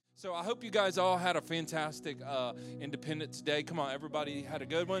So I hope you guys all had a fantastic Independence Day. Come on, everybody had a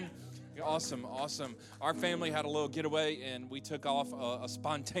good one? Awesome. Our family had a little getaway, and we took off a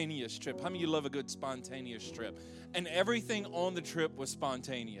spontaneous trip. How many of you love a good spontaneous trip? And everything on the trip was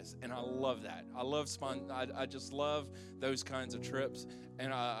spontaneous, and I love that. I just love those kinds of trips.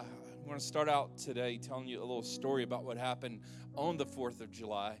 And I want to start out today telling you a little story about what happened on the 4th of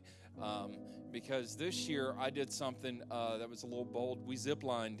July. Because this year I did something that was a little bold. We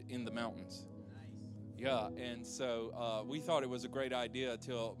ziplined in the mountains. Yeah, and so we thought it was a great idea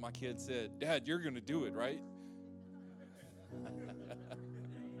until my kid said, "Dad, you're going to do it, right?"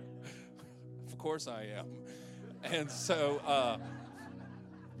 Of course I am. And so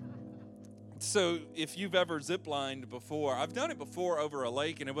if you've ever ziplined before, I've done it before over a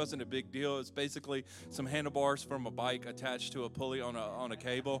lake, and it wasn't a big deal. It's basically some handlebars from a bike attached to a pulley on a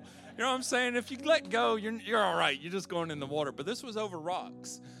cable. You know what I'm saying? If you let go, you're all right. You're just going in the water. But this was over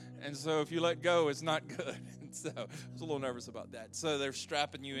rocks, and so if you let go, it's not good. And so I was a little nervous about that. So they're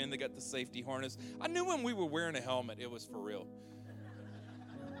strapping you in. They got the safety harness. I knew when we were wearing a helmet, it was for real.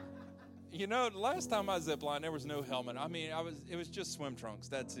 You know, the last time I ziplined, there was no helmet. I mean, it was just swim trunks.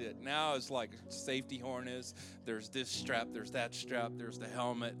 That's it. Now it's like safety harness. There's this strap. There's that strap. There's the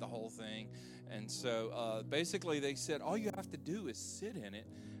helmet, the whole thing. And so basically they said, all you have to do is sit in it,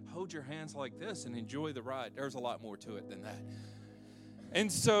 hold your hands like this, and enjoy the ride. There's a lot more to it than that. And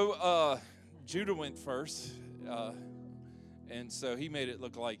so Judah went first. And so he made it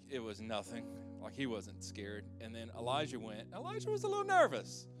look like it was nothing, like he wasn't scared. And then Elijah went. Elijah was a little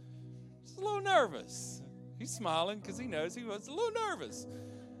nervous. Just a little nervous. He's smiling because he knows he was a little nervous.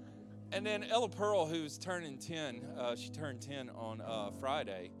 And then Ella Pearl, who's turning 10, she turned 10 on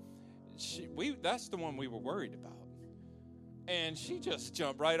Friday. That's the one we were worried about. And she just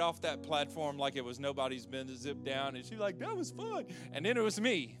jumped right off that platform like it was nobody's business, zipped down. And she's like, that was fun. And then it was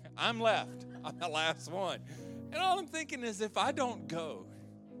me. I'm left. I'm the last one. And all I'm thinking is, if I don't go,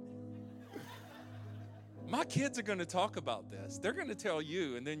 my kids are going to talk about this. They're going to tell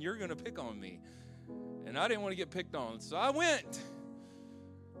you, and then you're going to pick on me. And I didn't want to get picked on, so I went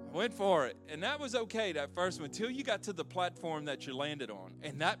for it. And that was okay, that first one, until you got to the platform that you landed on.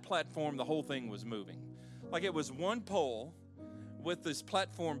 And that platform, the whole thing was moving. Like it was one pole with this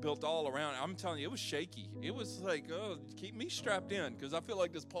platform built all around. I'm telling you, it was shaky. It was like, oh, keep me strapped in because I feel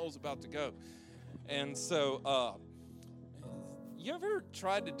like this pole's about to go. And so you ever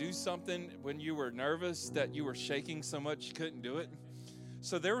tried to do something when you were nervous that you were shaking so much you couldn't do it?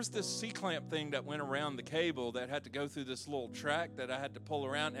 So there was this C-clamp thing that went around the cable that had to go through this little track that I had to pull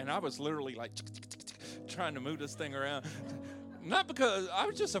around, and I was literally like trying to move this thing around. Not because I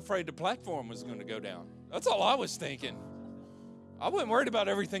was just afraid the platform was going to go down. That's all I was thinking. I wasn't worried about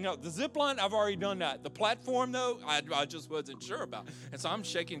everything else. The zip line, I've already done that. The platform, though, I just wasn't sure about. And so I'm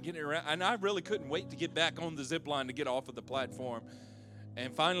shaking, getting around. And I really couldn't wait to get back on the zip line to get off of the platform.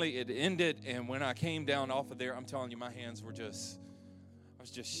 And finally, it ended. And when I came down off of there, I'm telling you, my hands were I was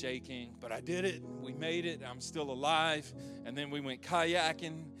just shaking. But I did it. We made it. I'm still alive. And then we went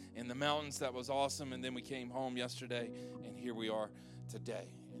kayaking in the mountains. That was awesome. And then we came home yesterday. And here we are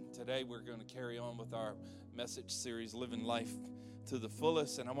today. And today we're going to carry on with our message series, Living Life to the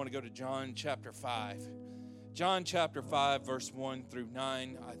Fullest. And I want to go to John chapter 5. John chapter 5, verse 1 through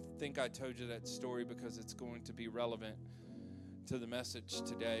 9. I think I told you that story because it's going to be relevant to the message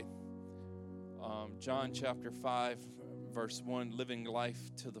today. John chapter 5, verse 1, living life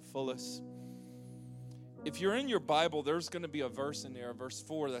to the fullest. If you're in your Bible, there's going to be a verse in there, verse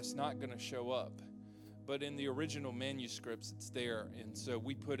 4, that's not going to show up. But in the original manuscripts, it's there. And so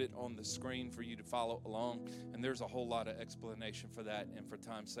we put it on the screen for you to follow along. And there's a whole lot of explanation for that. And for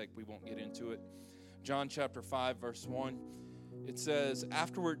time's sake, we won't get into it. John chapter 5, verse 1. It says,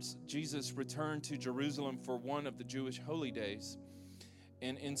 afterwards, Jesus returned to Jerusalem for one of the Jewish holy days.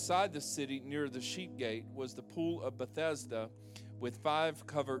 And inside the city, near the sheep gate, was the pool of Bethesda with 5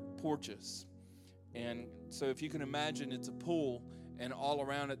 covered porches. And so if you can imagine, it's a pool. And all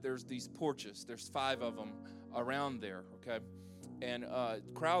around it, there's these porches. There's 5 of them around there, okay? And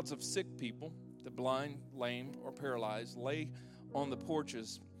crowds of sick people, the blind, lame, or paralyzed, lay on the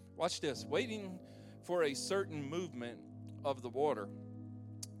porches. Watch this. Waiting for a certain movement of the water.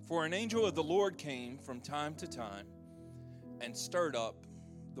 For an angel of the Lord came from time to time and stirred up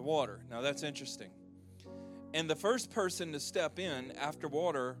the water. Now, that's interesting. And the first person to step in after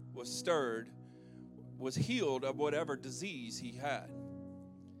water was stirred was healed of whatever disease he had.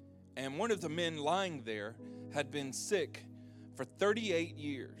 And one of the men lying there had been sick for 38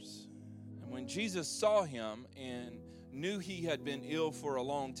 years. And when Jesus saw him and knew he had been ill for a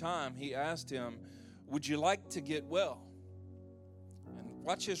long time, he asked him, would you like to get well? And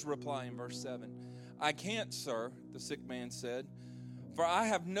Watch his reply in verse 7. I can't, sir, the sick man said, for I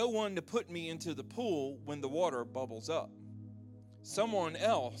have no one to put me into the pool when the water bubbles up. Someone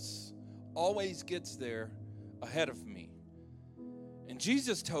else always gets there ahead of me. And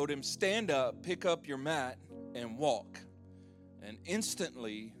Jesus told him, stand up, pick up your mat, and walk. And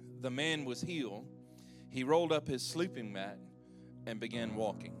instantly the man was healed. He rolled up his sleeping mat and began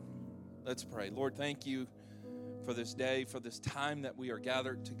walking. Let's pray. Lord, thank you for this day, for this time that we are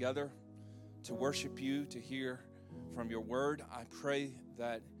gathered together to worship you, to hear from your word. I pray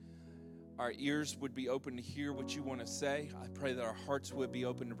that our ears would be open to hear what you want to say. I pray that our hearts would be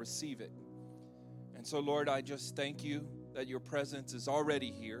open to receive it. And so, Lord, I just thank you that your presence is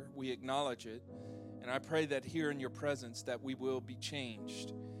already here. We acknowledge it. And I pray that here in your presence that we will be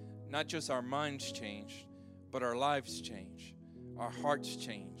changed. Not just our minds changed, but our lives changed. Our hearts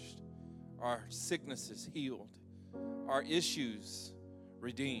changed. Our sicknesses healed. Our issues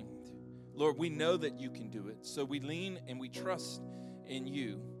redeemed. Lord, we know that you can do it. So we lean and we trust in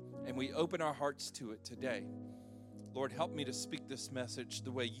you. And we open our hearts to it today. Lord, help me to speak this message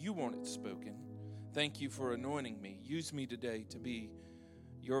the way you want it spoken. Thank you for anointing me. Use me today to be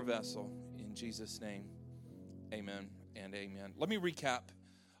your vessel. In Jesus' name, amen and amen. Let me recap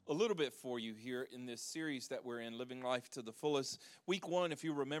a little bit for you here in this series that we're in, Living Life to the Fullest. Week 1, if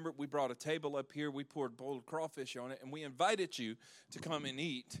you remember, we brought a table up here. We poured boiled crawfish on it, and we invited you to come and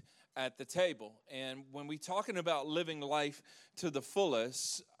eat at the table. And when we're talking about living life to the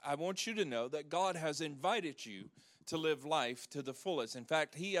fullest, I want you to know that God has invited you to live life to the fullest. In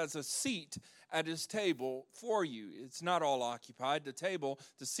fact, he has a seat at his table for you. It's not all occupied. The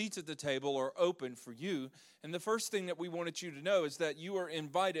seats at the table are open for you. And the first thing that we wanted you to know is that you are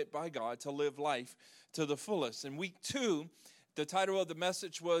invited by God to live life to the fullest. In week 2, the title of the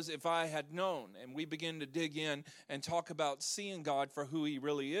message was If I Had Known, and we begin to dig in and talk about seeing God for who he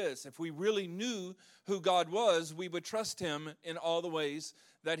really is. If we really knew who God was, we would trust him in all the ways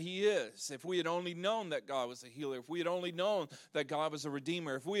that he is. If we had only known that God was a healer, if we had only known that God was a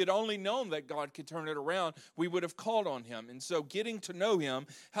redeemer, if we had only known that God could turn it around, we would have called on him. And so getting to know him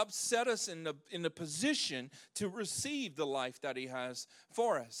helps set us in the position to receive the life that he has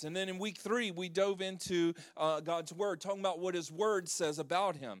for us. And then in week 3, we dove into God's word, talking about what his word says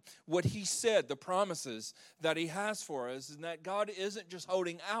about him, what he said, the promises that he has for us, and that God isn't just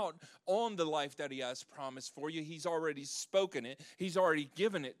holding out on the life that he has promised for you. He's already spoken it. He's already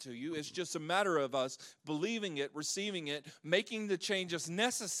given it to you. It's just a matter of us believing it, receiving it, making the changes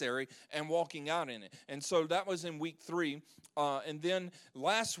necessary, and walking out in it. And so that was in week 3. And then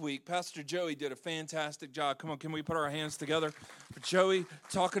last week, Pastor Joey did a fantastic job. Come on, can we put our hands together for Joey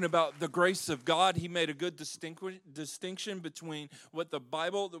talking about the grace of God? He made a good distinction between what the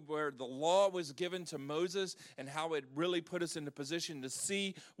Bible, where the law was given to Moses, and how it really put us in the position to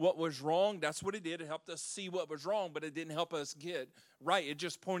see what was wrong. That's what it did. It helped us see what was wrong, but it didn't help us get right. It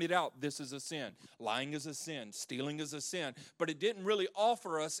just pointed out this is a sin. Lying is a sin. Stealing is a sin. But it didn't really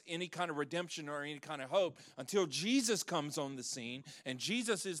offer us any kind of redemption or any kind of hope until Jesus comes on the scene. And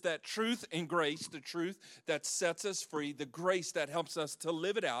Jesus is that truth and grace, the truth that sets us free, the grace that helps us to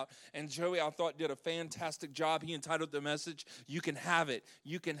live it out. And Joey, I thought, did a fantastic job. He entitled the message, You Can Have It.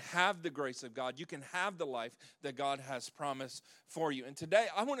 You can have the grace of God. You can have the life that God has promised for you. And today,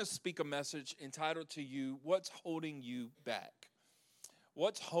 I want to speak a message entitled to you, What's Holding You Back?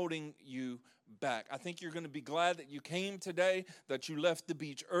 What's holding you back? I think you're going to be glad that you came today, that you left the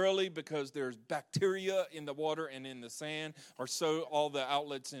beach early, because there's bacteria in the water and in the sand, or so all the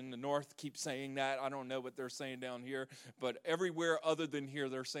outlets in the north keep saying that. I don't know what they're saying down here, but everywhere other than here,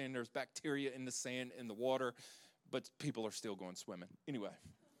 they're saying there's bacteria in the sand, in the water, but people are still going swimming. Anyway,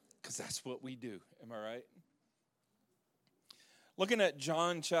 because that's what we do. Am I right? Looking at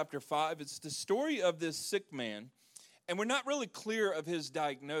John chapter 5, it's the story of this sick man. And we're not really clear of his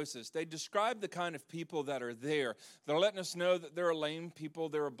diagnosis. They describe the kind of people that are there. They're letting us know that there are lame people,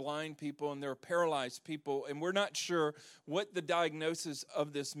 there are blind people, and there are paralyzed people. And we're not sure what the diagnosis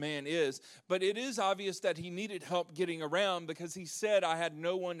of this man is. But it is obvious that he needed help getting around, because he said, I had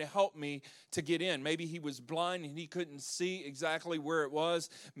no one to help me to get in. Maybe he was blind and he couldn't see exactly where it was.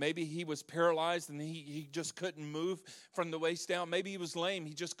 Maybe he was paralyzed and he just couldn't move from the waist down. Maybe he was lame.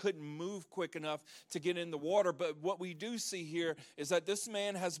 He just couldn't move quick enough to get in the water. But what we do see here is that this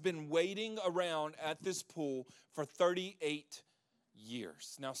man has been waiting around at this pool for 38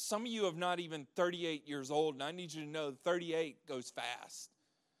 years. Now, some of you are not even 38 years old, and I need you to know 38 goes fast,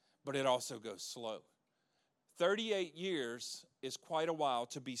 but it also goes slow. 38 years is quite a while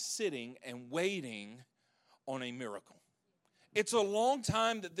to be sitting and waiting on a miracle. It's a long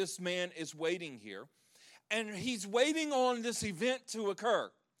time that this man is waiting here. and he's waiting on this event to occur.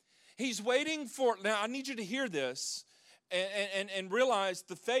 He's waiting for, now I need you to hear this and realize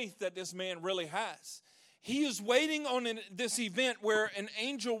the faith that this man really has. He is waiting on this event where an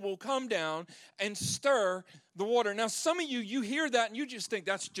angel will come down and stir the water. Now, some of you hear that and you just think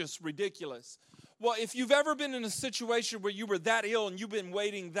that's just ridiculous. Well, if you've ever been in a situation where you were that ill and you've been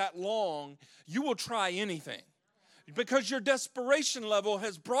waiting that long, you will try anything. Because your desperation level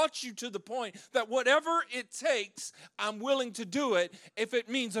has brought you to the point that whatever it takes, I'm willing to do it if it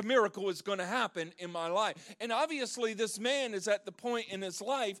means a miracle is going to happen in my life. And obviously, this man is at the point in his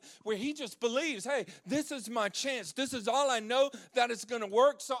life where he just believes, hey, this is my chance. This is all I know that it's going to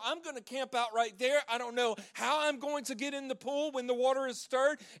work. So I'm going to camp out right there. I don't know how I'm going to get in the pool when the water is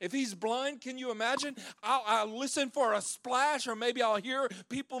stirred. If he's blind, can you imagine? I'll listen for a splash, or maybe I'll hear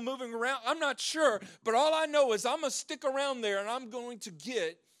people moving around. I'm not sure. But all I know is I'm going to stick around there and I'm going to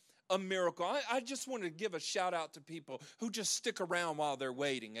get a miracle. I just want to give a shout out to people who just stick around while they're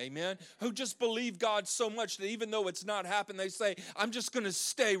waiting, amen? Who just believe God so much that even though it's not happened, they say, I'm just going to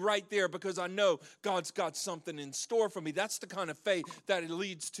stay right there because I know God's got something in store for me. That's the kind of faith that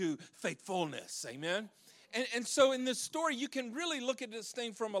leads to faithfulness, amen? And so in this story, you can really look at this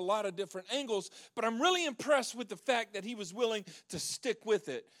thing from a lot of different angles, but I'm really impressed with the fact that he was willing to stick with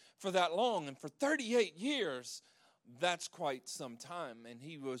it for that long. And for 38 years, that's quite some time. And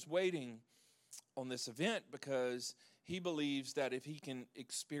he was waiting on this event because he believes that if he can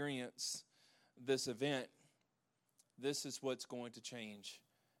experience this event, this is what's going to change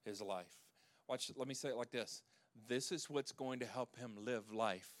his life. Watch, let me say it like this. This is what's going to help him live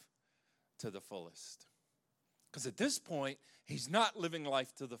life to the fullest. Because at this point, he's not living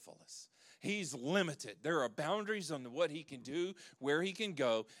life to the fullest. He's limited. There are boundaries on what he can do, where he can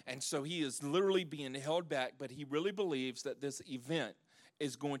go, and so he is literally being held back, but he really believes that this event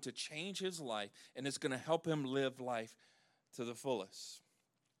is going to change his life, and it's going to help him live life to the fullest.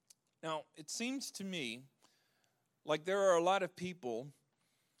 Now, it seems to me like there are a lot of people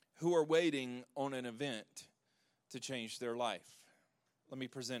who are waiting on an event to change their life. Let me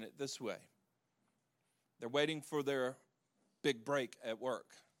present it this way. They're waiting for their big break at work.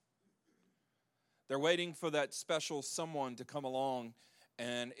 They're waiting for that special someone to come along,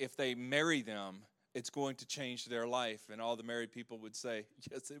 and if they marry them, it's going to change their life. And all the married people would say,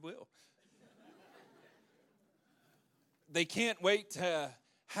 yes, it will. They can't wait to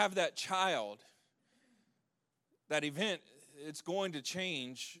have that child. That event, it's going to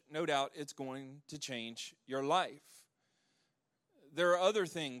change. No doubt it's going to change your life. There are other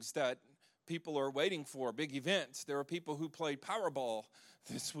things that people are waiting for, big events. There are people who played Powerball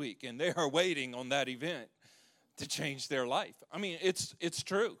this week, and they are waiting on that event to change their life. I mean, it's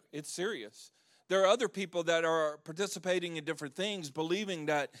true. It's serious. There are other people that are participating in different things, believing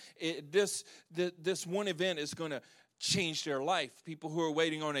that this one event is going to change their life. People who are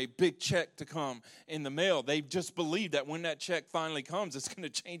waiting on a big check to come in the mail, they just believe that when that check finally comes, it's going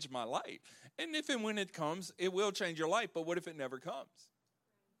to change my life. And if and when it comes, it will change your life. But what if it never comes?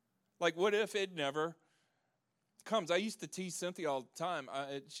 Like, what if it never comes? I used to tease Cynthia all the time.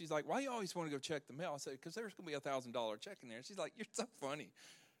 She's like, why do you always want to go check the mail? I said, because there's going to be $1,000 check in there. She's like, you're so funny.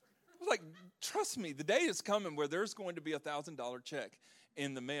 I was like, trust me, the day is coming where there's going to be $1,000 check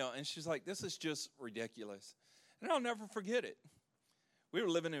in the mail. And she's like, this is just ridiculous. And I'll never forget it. We were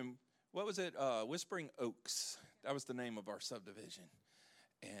living in, what was it? Whispering Oaks. That was the name of our subdivision.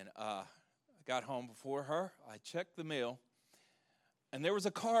 And I got home before her. I checked the mail. And there was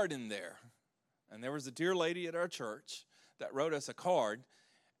a card in there. And there was a dear lady at our church that wrote us a card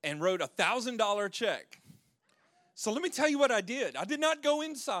and wrote a $1,000 check. So let me tell you what I did. I did not go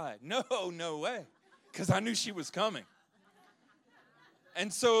inside. No way. Because I knew she was coming.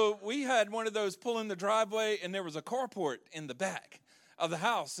 And so we had one of those pull in the driveway, and there was a carport in the back of the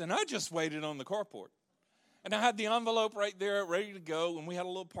house. And I just waited on the carport. And I had the envelope right there ready to go, and we had a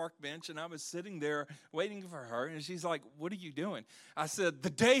little park bench, and I was sitting there waiting for her, and she's like, what are you doing? I said,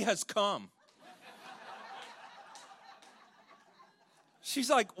 the day has come. She's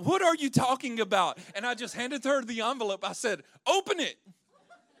like, what are you talking about? And I just handed her the envelope. I said, open it.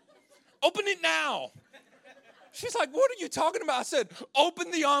 Open it now. She's like, what are you talking about? I said, open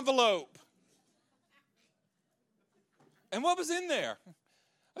the envelope. And what was in there?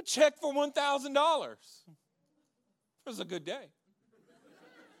 A check for $1,000. It was a good day.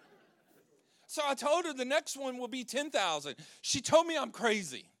 So I told her the next one will be $10,000. She told me I'm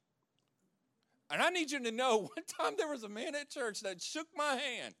crazy. And I need you to know, one time there was a man at church that shook my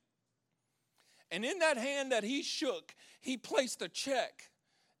hand. And in that hand that he shook, he placed a check.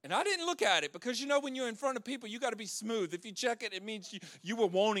 And I didn't look at it because, you know, when you're in front of people, you got to be smooth. If you check it, it means you were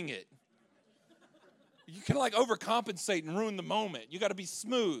wanting it. You can like overcompensate and ruin the moment. You got to be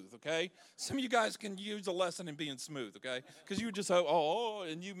smooth, okay? Some of you guys can use a lesson in being smooth, okay? Because you just,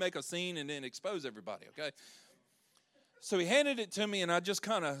 and you make a scene and then expose everybody, okay? So he handed it to me, and I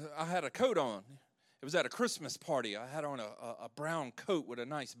had a coat on. It was at a Christmas party. I had on a brown coat with a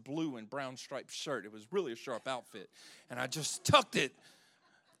nice blue and brown striped shirt. It was really a sharp outfit. And I just tucked it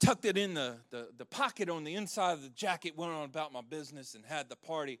in the pocket on the inside of the jacket, went on about my business and had the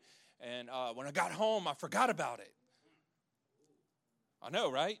party. And when I got home, I forgot about it. I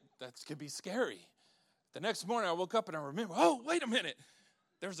know, right? That could be scary. The next morning, I woke up and I remember, wait a minute.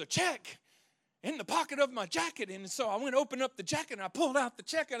 There's a check in the pocket of my jacket. And so I went to open up the jacket, and I pulled out the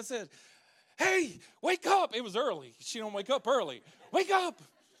check, and I said, hey, wake up. It was early. She don't wake up early. Wake up.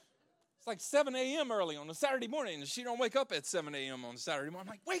 It's like 7 a.m. early on a Saturday morning, and she don't wake up at 7 a.m. on a Saturday morning.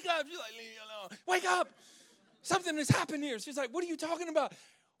 I'm like, wake up. She's like, leave me alone. Wake up. Something has happened here. She's like, what are you talking about?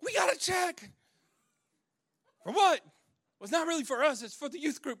 We got a check. For what? Well, it's not really for us. It's for the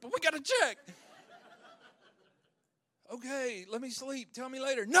youth group, but we got a check. Okay, let me sleep. Tell me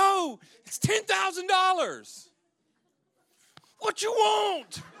later. No, it's $10,000. What you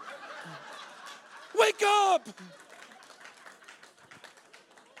want? Wake up.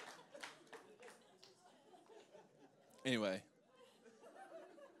 Anyway.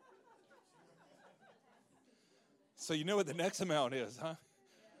 So you know what the next amount is, huh?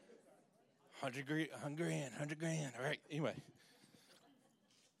 100 grand. All right, anyway.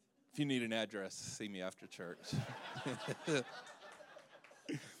 If you need an address, see me after church.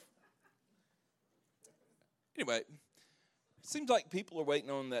 Anyway, it seems like people are waiting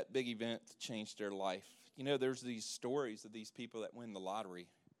on that big event to change their life. You know, there's these stories of these people that win the lottery.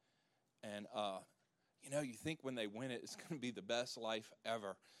 And, you think when they win it, it's going to be the best life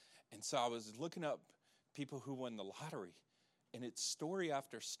ever. And so I was looking up people who won the lottery. And it's story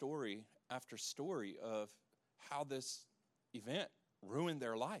after story after story of how this event ruined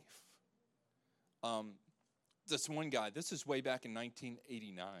their life. This one guy, this is way back in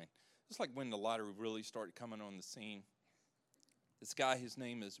 1989. It's like when the lottery really started coming on the scene. This guy, his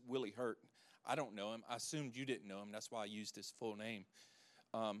name is Willie Hurt. I don't know him. I assumed you didn't know him. That's why I used his full name.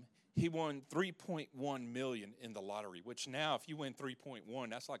 He won $3.1 million in the lottery, which now if you win 3.1,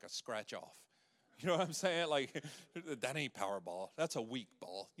 that's like a scratch off. You know what I'm saying? Like, that ain't Powerball. That's a weak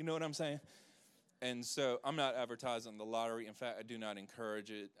ball. You know what I'm saying? And so I'm not advertising the lottery. In fact, I do not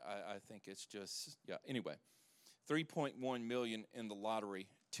encourage it. I think it's just, Anyway, $3.1 million in the lottery.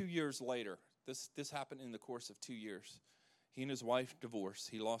 2 years later, this happened in the course of 2 years. He and his wife divorced.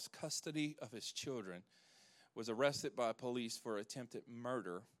 He lost custody of his children, was arrested by police for attempted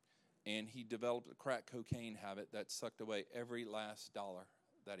murder, and he developed a crack cocaine habit that sucked away every last dollar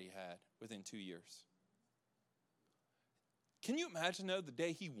that he had within 2 years. Can you imagine, though, the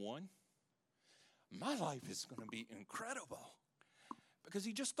day he won? My life is going to be incredible. Because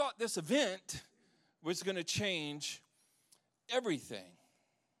he just thought this event was going to change everything.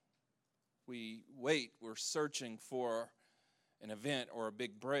 We're searching for an event or a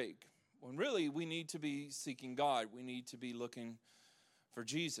big break. When really we need to be seeking God. We need to be looking for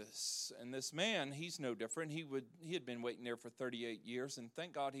Jesus. And this man, he's no different. He had been waiting there for 38 years, and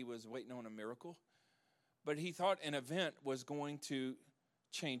thank God he was waiting on a miracle. But he thought an event was going to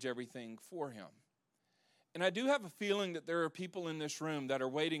change everything for him. And I do have a feeling that there are people in this room that are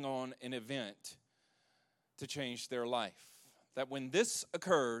waiting on an event to change their life. That when this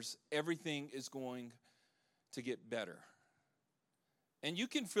occurs, everything is going to get better. And you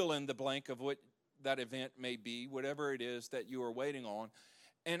can fill in the blank of what that event may be, whatever it is that you are waiting on.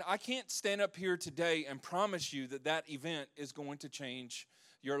 And I can't stand up here today and promise you that that event is going to change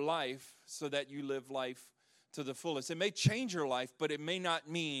your life so that you live life to the fullest. It may change your life, but it may not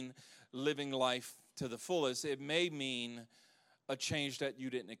mean living life to the fullest. It may mean a change that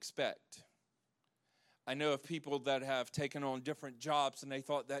you didn't expect. I know of people that have taken on different jobs and they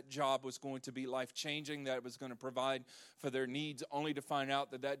thought that job was going to be life-changing, that it was going to provide for their needs, only to find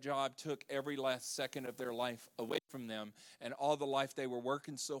out that that job took every last second of their life away from them. And all the life they were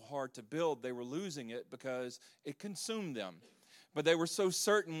working so hard to build, they were losing it because it consumed them. But they were so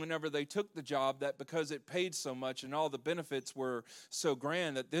certain whenever they took the job that because it paid so much and all the benefits were so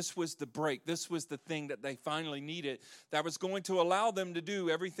grand that this was the break, this was the thing that they finally needed that was going to allow them to do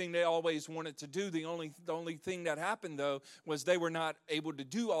everything they always wanted to do. The only thing that happened, though, was they were not able to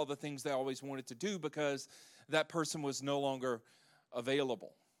do all the things they always wanted to do because that person was no longer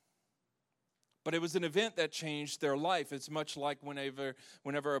available. But it was an event that changed their life. It's much like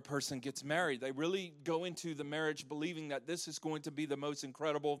whenever a person gets married. They really go into the marriage believing that this is going to be the most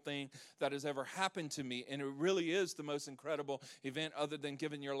incredible thing that has ever happened to me. And it really is the most incredible event other than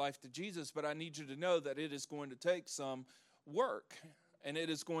giving your life to Jesus. But I need you to know that it is going to take some work. And it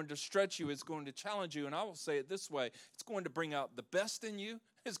is going to stretch you. It's going to challenge you. And I will say it this way. It's going to bring out the best in you.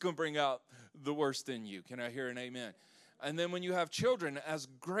 It's going to bring out the worst in you. Can I hear an amen? And then when you have children, as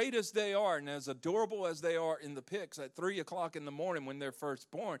great as they are and as adorable as they are in the pics at 3 o'clock in the morning when they're first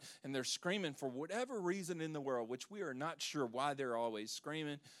born, and they're screaming for whatever reason in the world, which we are not sure why they're always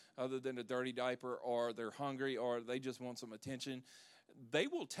screaming other than a dirty diaper, or they're hungry, or they just want some attention, they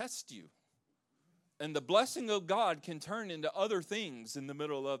will test you. And the blessing of God can turn into other things in the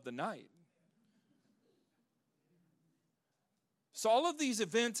middle of the night. So all of these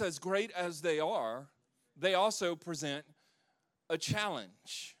events, as great as they are, they also present a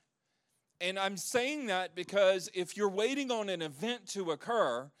challenge. And I'm saying that because if you're waiting on an event to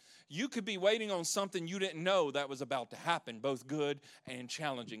occur, you could be waiting on something you didn't know that was about to happen, both good and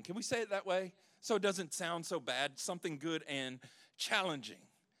challenging. Can we say it that way? So it doesn't sound so bad, something good and challenging.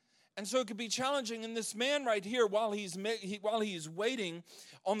 And so it could be challenging. And this man right here, while he's waiting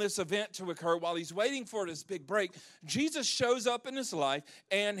on this event to occur, while he's waiting for this big break, Jesus shows up in his life.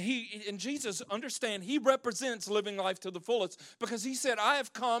 And Jesus, understand, he represents living life to the fullest, because he said, I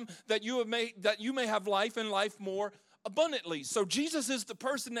have come that you may have life and life more abundantly. So Jesus is the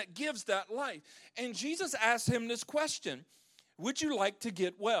person that gives that life. And Jesus asked him this question: would you like to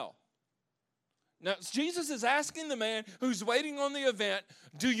get well? Now, Jesus is asking the man who's waiting on the event,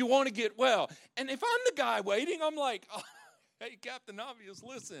 do you want to get well? And if I'm the guy waiting, I'm like, oh, hey, Captain Obvious,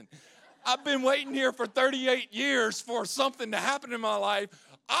 listen. I've been waiting here for 38 years for something to happen in my life.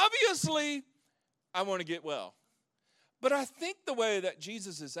 Obviously, I want to get well. But I think the way that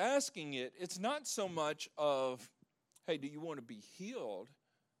Jesus is asking it, it's not so much of, hey, do you want to be healed?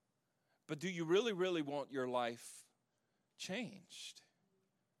 But do you really, really want your life changed?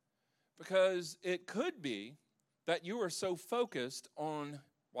 Because it could be that you are so focused on,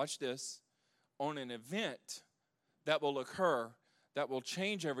 watch this, on an event that will occur, that will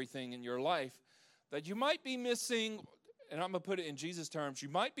change everything in your life, that you might be missing, and I'm going to put it in Jesus' terms, you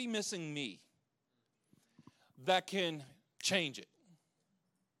might be missing me that can change it.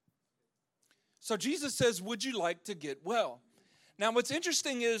 So Jesus says, would you like to get well? Now, what's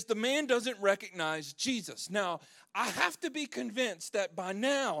interesting is the man doesn't recognize Jesus. Now, I have to be convinced that by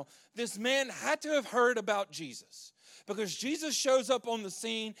now, this man had to have heard about Jesus, because Jesus shows up on the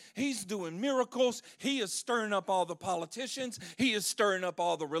scene. He's doing miracles. He is stirring up all the politicians. He is stirring up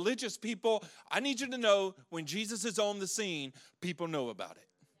all the religious people. I need you to know, when Jesus is on the scene, people know about it.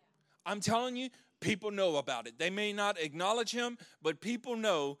 I'm telling you, people know about it. They may not acknowledge him, but people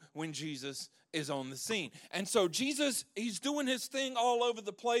know when Jesus is on the scene. And so Jesus, he's doing his thing all over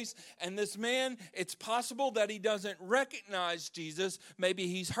the place. And this man, it's possible that he doesn't recognize Jesus. Maybe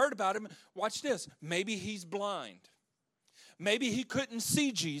he's heard about him. Watch this. Maybe he's blind. Maybe he couldn't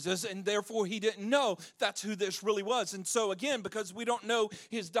see Jesus, and therefore he didn't know that's who this really was. And so again, because we don't know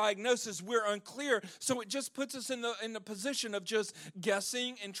his diagnosis, we're unclear. So it just puts us in the position of just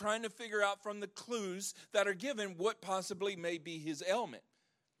guessing and trying to figure out from the clues that are given what possibly may be his ailment.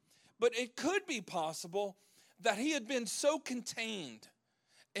 But it could be possible that he had been so contained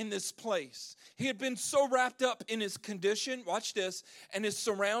in this place. He had been so wrapped up in his condition, watch this, and his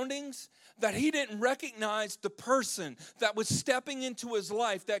surroundings, that he didn't recognize the person that was stepping into his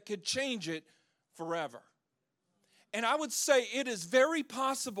life that could change it forever. And I would say it is very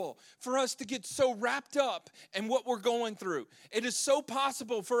possible for us to get so wrapped up in what we're going through. It is so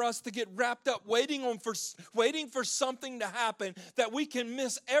possible for us to get wrapped up waiting for something to happen that we can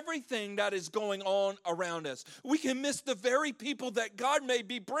miss everything that is going on around us. We can miss the very people that God may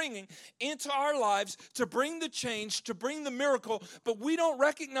be bringing into our lives to bring the change, to bring the miracle, but we don't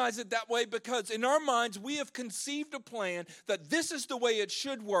recognize it that way because in our minds we have conceived a plan that this is the way it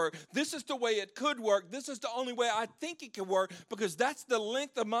should work, this is the way it could work, this is the only way I think it can work, because that's the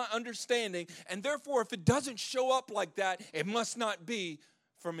length of my understanding, and therefore if it doesn't show up like that, it must not be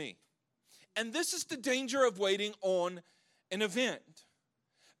for me. And this is the danger of waiting on an event,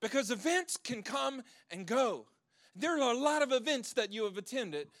 because events can come and go. There are a lot of events that you have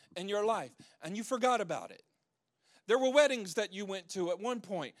attended in your life and you forgot about it. There were weddings that you went to at one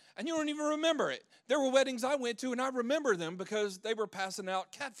point and you don't even remember it. There were weddings I went to and I remember them because they were passing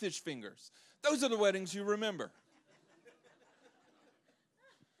out catfish fingers. Those are the weddings you remember.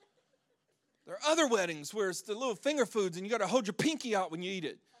 There are other weddings where it's the little finger foods and you got to hold your pinky out when you eat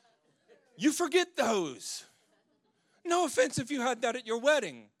it. You forget those. No offense if you had that at your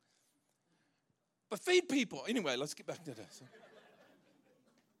wedding. but feed people. Anyway, let's get back to this.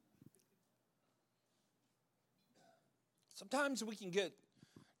 Sometimes we can get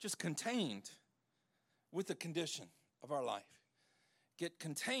just contained with the condition of our life. Get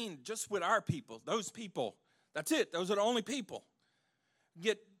contained just with our people, those people. That's it. Those are the only people.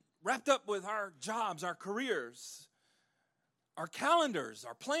 Get wrapped up with our jobs, our careers, our calendars,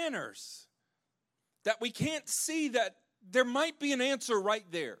 our planners, that we can't see that there might be an answer right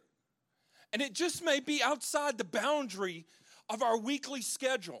there. And it just may be outside the boundary of our weekly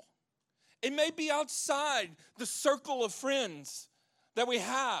schedule. It may be outside the circle of friends that we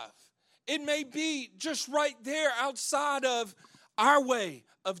have. It may be just right there outside of our way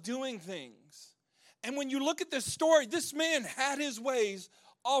of doing things. And when you look at this story, this man had his ways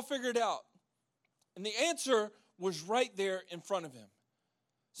all figured out. And the answer was right there in front of him.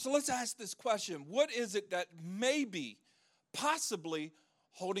 So let's ask this question. What is it that may be possibly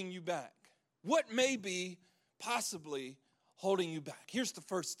holding you back? What may be possibly holding you back? Here's the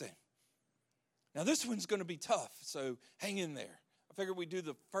first thing. Now this one's going to be tough, so hang in there. I figured we do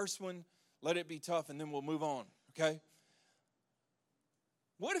the first one, let it be tough, and then we'll move on, okay?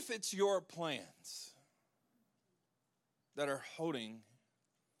 What if it's your plans that are holding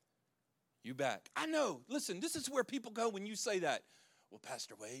you back? I know, listen, this is where people go when you say that. Well,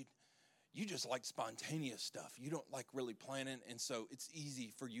 Pastor Wade, you just like spontaneous stuff. You don't like really planning, and so it's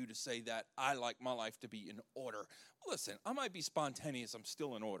easy for you to say that. I like my life to be in order. Well, listen, I might be spontaneous. I'm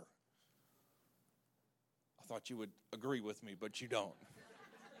still in order. I thought you would agree with me, but you don't.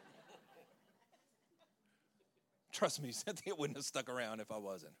 Trust me, Cynthia wouldn't have stuck around if I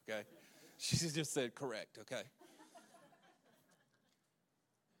wasn't, okay? She just said correct, okay?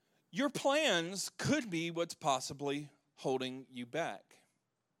 Your plans could be what's possibly holding you back.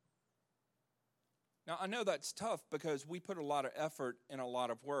 Now, I know that's tough because we put a lot of effort and a lot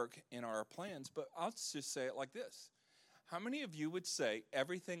of work in our plans, but I'll just say it like this. How many of you would say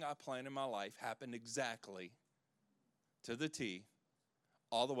everything I planned in my life happened exactly to the T,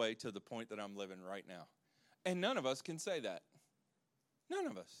 all the way to the point that I'm living right now? And none of us can say that. None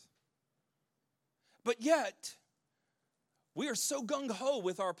of us. But yet, we are so gung-ho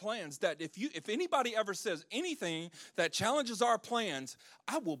with our plans that if anybody ever says anything that challenges our plans,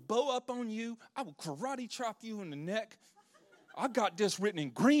 I will bow up on you. I will karate chop you in the neck. I got this written in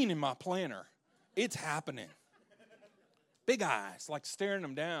green in my planner. It's happening. Big eyes, like staring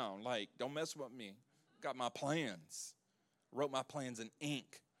them down, like, don't mess with me. Got my plans. Wrote my plans in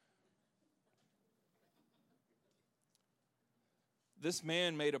ink. This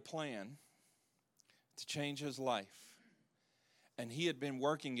man made a plan to change his life. And he had been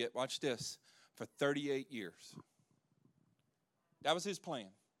working it, watch this, for 38 years. That was his plan.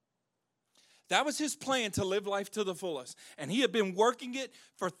 That was his plan to live life to the fullest. And he had been working it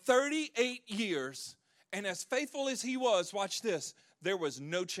for 38 years. And as faithful as he was, watch this, there was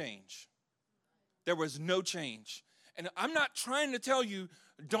no change. There was no change. And I'm not trying to tell you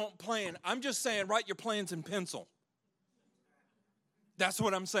don't plan. I'm just saying write your plans in pencil. That's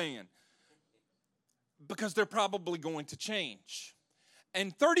what I'm saying. Because they're probably going to change.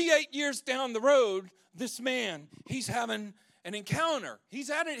 And 38 years down the road, this man, he's having an encounter.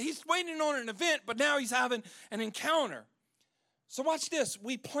 He's waiting on an event, but now he's having an encounter. So watch this.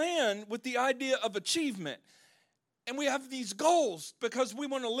 We plan with the idea of achievement. And we have these goals because we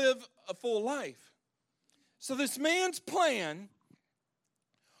want to live a full life. So this man's plan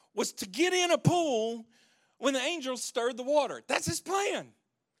was to get in a pool when the angels stirred the water. That's his plan.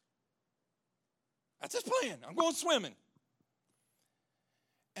 That's his plan. I'm going swimming.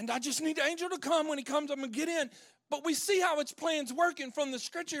 And I just need the angel to come. When he comes, I'm going to get in. But we see how his plan's working from the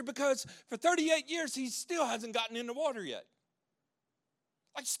scripture because for 38 years, he still hasn't gotten in the water yet.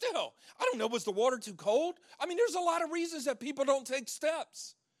 Like still. I don't know, was the water too cold? I mean, there's a lot of reasons that people don't take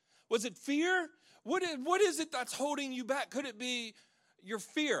steps. Was it fear? What is it that's holding you back? Could it be your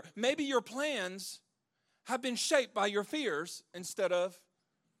fear? Maybe your plans have been shaped by your fears instead of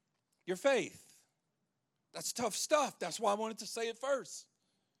your faith. That's tough stuff. That's why I wanted to say it first.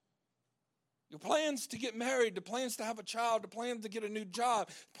 Your plans to get married, the plans to have a child, the plans to get a new job,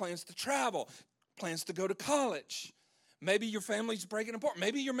 plans to travel, plans to go to college. Maybe your family's breaking apart.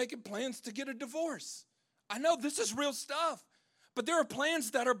 Maybe you're making plans to get a divorce. I know this is real stuff, but there are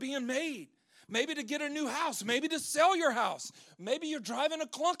plans that are being made. Maybe to get a new house, maybe to sell your house. Maybe you're driving a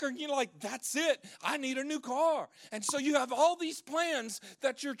clunker and you're like, that's it, I need a new car. And so you have all these plans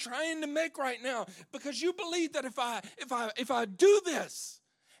that you're trying to make right now because you believe that if I do this,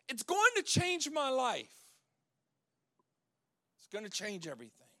 it's going to change my life. It's going to change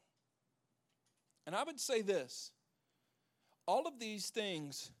everything. And I would say this, all of these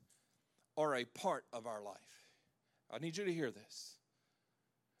things are a part of our life. I need you to hear this.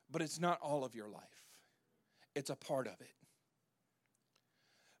 But it's not all of your life. It's a part of it.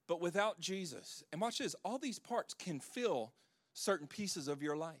 But without Jesus, and watch this, all these parts can fill certain pieces of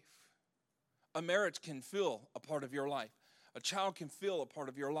your life. A marriage can fill a part of your life. A child can fill a part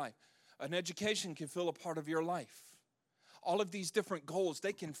of your life. An education can fill a part of your life. All of these different goals,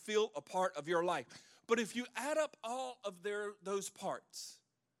 they can fill a part of your life. But if you add up all of those parts,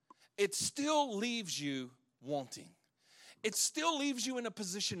 it still leaves you wanting. It still leaves you in a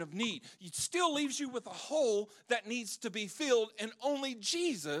position of need. It still leaves you with a hole that needs to be filled, and only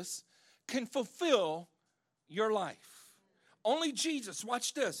Jesus can fulfill your life. Only Jesus,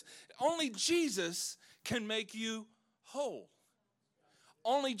 watch this, only Jesus can make you whole.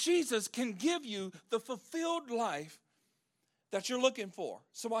 Only Jesus can give you the fulfilled life that you're looking for.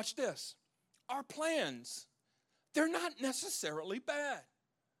 So watch this. Our plans, they're not necessarily bad.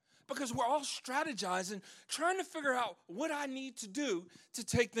 Because we're all strategizing, trying to figure out what I need to do to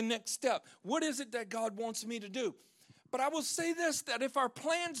take the next step. What is it that God wants me to do? But I will say this, that if our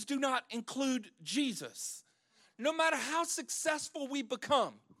plans do not include Jesus, no matter how successful we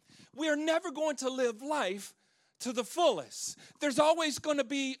become, we are never going to live life to the fullest. There's always going to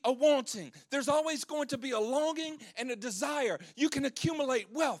be a wanting. There's always going to be a longing and a desire. You can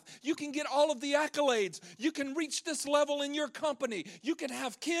accumulate wealth. You can get all of the accolades. You can reach this level in your company. You can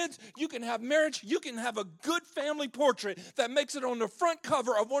have kids. You can have marriage. You can have a good family portrait that makes it on the front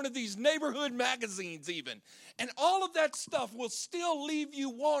cover of one of these neighborhood magazines even. And all of that stuff will still leave you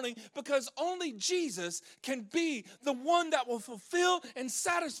wanting, because only Jesus can be the one that will fulfill and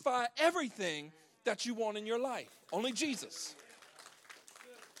satisfy everything that you want in your life. Only Jesus.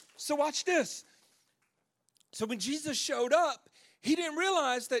 So watch this. So when Jesus showed up, he didn't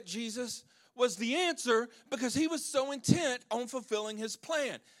realize that Jesus was the answer, because he was so intent on fulfilling his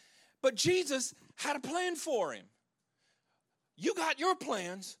plan. But Jesus had a plan for him. You got your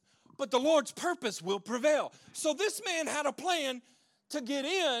plans, but the Lord's purpose will prevail. So this man had a plan to get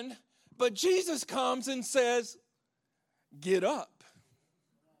in, but Jesus comes and says, get up.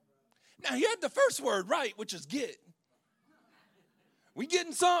 Now, he had the first word right, which is get. We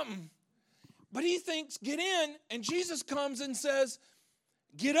getting something. But he thinks get in, and Jesus comes and says,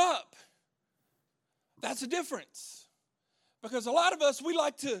 get up. That's a difference. Because a lot of us, we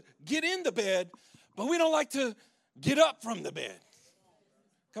like to get in the bed, but we don't like to get up from the bed.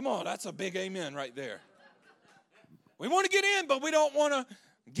 Come on, that's a big amen right there. We want to get in, but we don't want to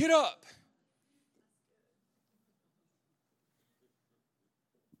get up.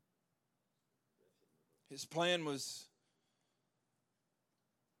 His plan was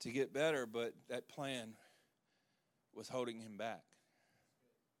to get better, but that plan was holding him back.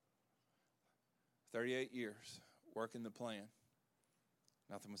 38 years working the plan.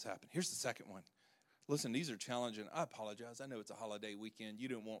 Nothing was happening. Here's the second one. Listen, these are challenging. I apologize. I know it's a holiday weekend. You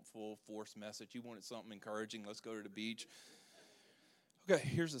didn't want full force message. You wanted something encouraging. Let's go to the beach. Okay,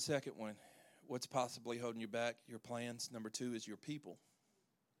 here's the second one. What's possibly holding you back? Your plans. Number 2 is your people.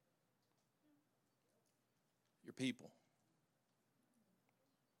 Your people.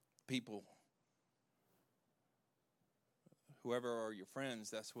 People. Whoever are your friends,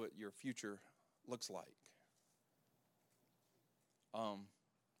 that's what your future looks like.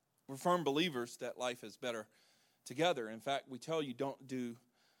 We're firm believers that life is better together. In fact, we tell you don't do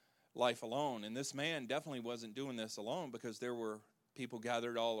life alone. And this man definitely wasn't doing this alone, because there were people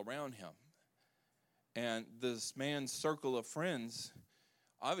gathered all around him. And this man's circle of friends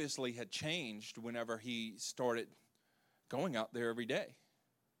obviously had changed whenever he started going out there every day.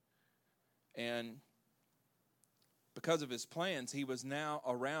 And because of his plans, he was now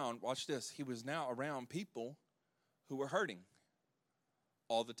around, watch this, he was now around people who were hurting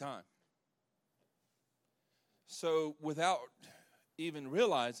all the time. So without even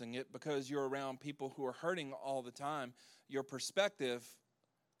realizing it, because you're around people who are hurting all the time, your perspective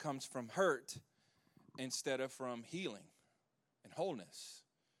comes from hurt instead of from healing and wholeness.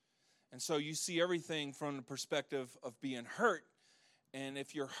 And so you see everything from the perspective of being hurt. And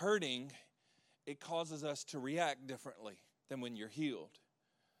if you're hurting, it causes us to react differently than when you're healed.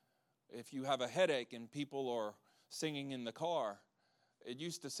 If you have a headache and people are singing in the car, it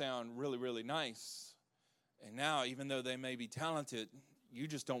used to sound really, really nice. And now, even though they may be talented, you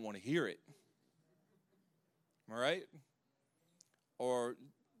just don't want to hear it. All right? Or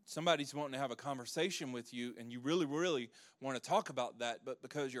somebody's wanting to have a conversation with you, and you really, really want to talk about that, but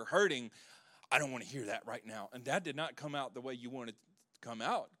because you're hurting, I don't want to hear that right now. And that did not come out the way you wanted to come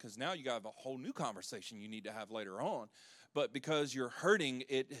out, because now you got a whole new conversation you need to have later on. But because you're hurting,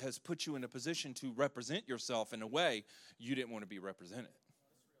 it has put you in a position to represent yourself in a way you didn't want to be represented.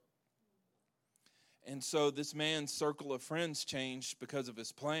 And so this man's circle of friends changed because of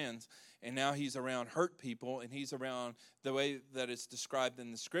his plans. And now he's around hurt people, and he's around, the way that it's described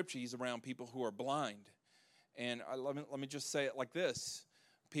in the scripture, he's around people who are blind. And let me just say it like this: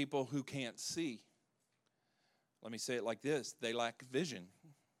 people who can't see. Let me say it like this: they lack vision.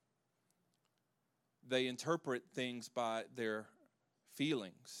 They interpret things by their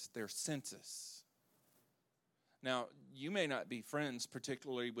feelings, their senses. Now, you may not be friends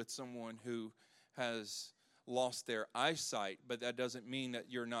particularly with someone who has lost their eyesight, but that doesn't mean that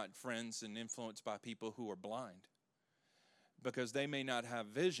you're not friends and influenced by people who are blind, because they may not have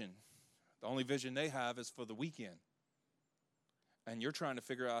vision. The only vision they have is for the weekend. And you're trying to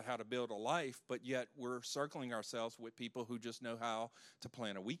figure out how to build a life, but yet we're circling ourselves with people who just know how to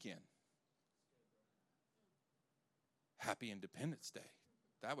plan a weekend. Happy Independence Day.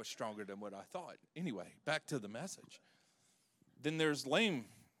 That was stronger than what I thought. Anyway, back to the message. Then there's the lame.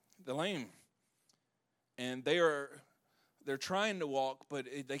 And they're trying to walk, but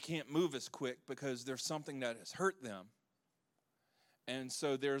they can't move as quick because there's something that has hurt them. And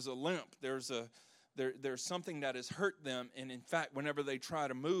so there's a limp. There's something that has hurt them. And in fact, whenever they try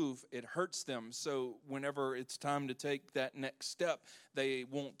to move, it hurts them. So whenever it's time to take that next step, they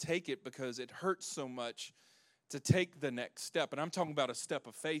won't take it because it hurts so much to take the next step. And I'm talking about a step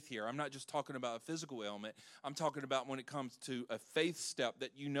of faith here. I'm not just talking about a physical ailment. I'm talking about when it comes to a faith step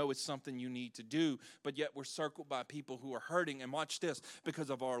that you know is something you need to do, but yet we're circled by people who are hurting. And watch this: because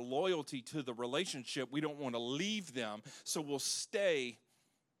of our loyalty to the relationship, we don't want to leave them, so we'll stay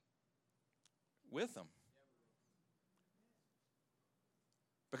with them.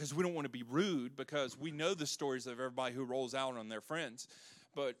 Because we don't want to be rude, because we know the stories of everybody who rolls out on their friends.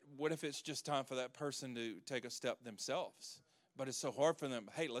 But what if it's just time for that person to take a step themselves? But it's so hard for them.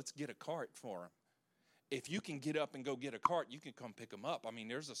 Hey, let's get a cart for them. If you can get up and go get a cart, you can come pick them up. I mean,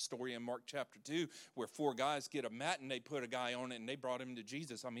 there's a story in Mark chapter 2 where 4 guys get a mat and they put a guy on it and they brought him to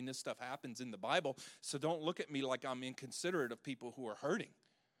Jesus. I mean, this stuff happens in the Bible. So don't look at me like I'm inconsiderate of people who are hurting.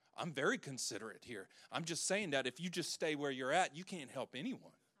 I'm very considerate here. I'm just saying that if you just stay where you're at, you can't help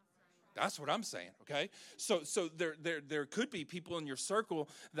anyone. That's what I'm saying, okay? So there could be people in your circle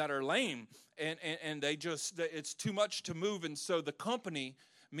that are lame, and they just, it's too much to move, and so the company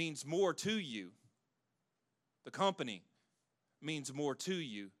means more to you. The company means more to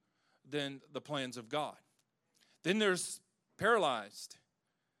you than the plans of God. Then there's paralyzed,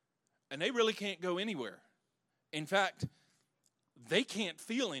 and they really can't go anywhere. In fact, they can't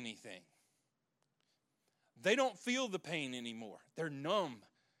feel anything. They don't feel the pain anymore. They're numb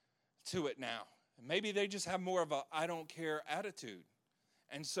to it now. Maybe they just have more of a I don't care attitude.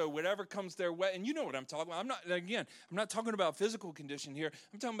 And so whatever comes their way, and you know what I'm talking about. I'm not talking about physical condition here.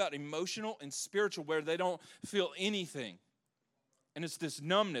 I'm talking about emotional and spiritual, where they don't feel anything. And it's this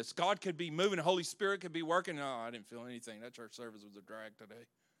numbness. God could be moving. The Holy Spirit could be working. Oh, I didn't feel anything. That church service was a drag today.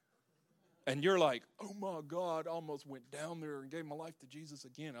 And you're like, oh my God, I almost went down there and gave my life to Jesus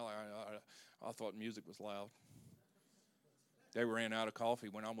again. I thought music was loud. They ran out of coffee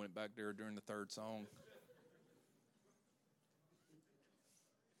when I went back there during the third song.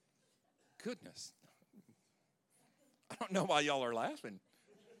 Goodness. I don't know why y'all are laughing.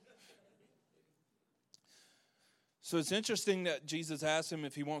 So it's interesting that Jesus asked him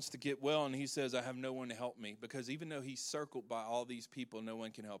if he wants to get well, and he says, I have no one to help me. Because even though he's circled by all these people, no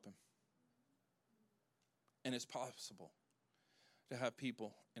one can help him. And it's possible to have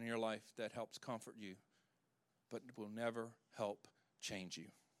people in your life that helps comfort you, but will never help change you.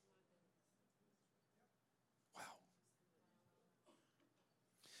 Wow.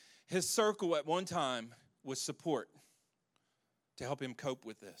 His circle at one time was support to help him cope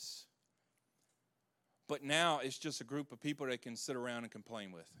with this. But now it's just a group of people that can sit around and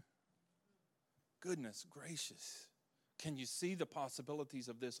complain with. Goodness gracious. Can you see the possibilities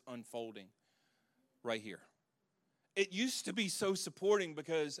of this unfolding right here? It used to be so supporting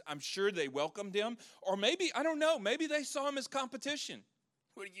because I'm sure they welcomed him. Or maybe, I don't know, maybe they saw him as competition.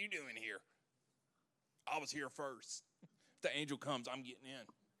 What are you doing here? I was here first. If the angel comes, I'm getting in.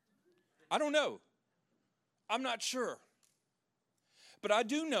 I don't know. I'm not sure. But I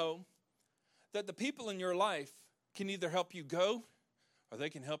do know that the people in your life can either help you go or they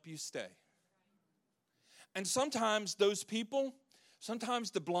can help you stay. And sometimes those people,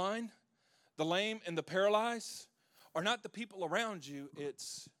 sometimes the blind, the lame, and the paralyzed are not the people around you.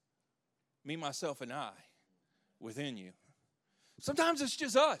 It's me, myself, and I within you. Sometimes it's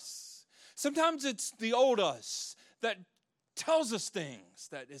just us. Sometimes it's the old us that tells us things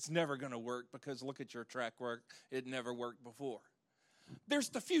that it's never going to work because look at your track record. It never worked before. There's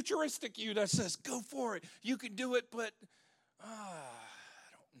the futuristic you that says, go for it. You can do it, but I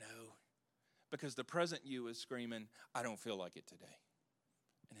don't know. Because the present you is screaming, I don't feel like it today.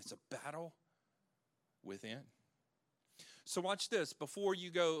 And it's a battle within. So watch this. Before you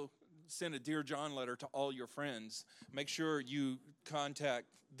go send a Dear John letter to all your friends, make sure you contact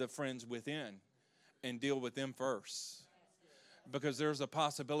the friends within and deal with them first. Because there's a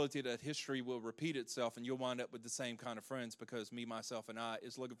possibility that history will repeat itself and you'll wind up with the same kind of friends, because me, myself, and I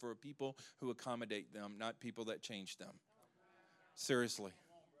is looking for people who accommodate them, not people that change them. Seriously.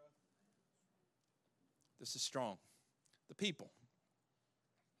 This is strong. The people.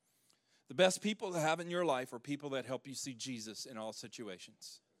 The best people to have in your life are people that help you see Jesus in all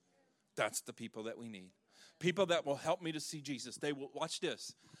situations. That's the people that we need. People that will help me to see Jesus. They will, watch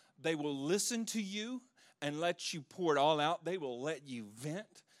this, they will listen to you and let you pour it all out. They will let you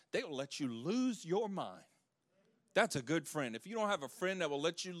vent. They will let you lose your mind. That's a good friend. If you don't have a friend that will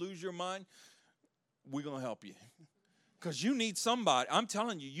let you lose your mind, we're going to help you. Because you need somebody, I'm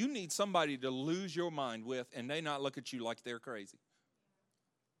telling you, you need somebody to lose your mind with, and they not look at you like they're crazy.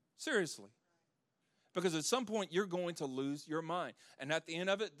 Seriously. Because at some point, you're going to lose your mind. And at the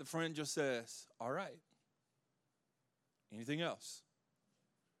end of it, the friend just says, all right. Anything else?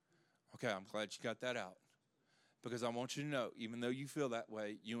 Okay, I'm glad you got that out. Because I want you to know, even though you feel that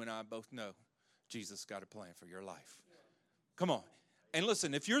way, you and I both know Jesus got a plan for your life. Come on. And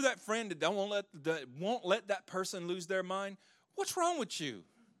listen, if you're that friend that won't let that person lose their mind, what's wrong with you?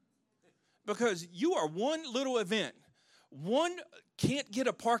 Because you are one little event, one can't get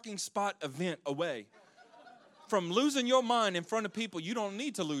a parking spot event away from losing your mind in front of people you don't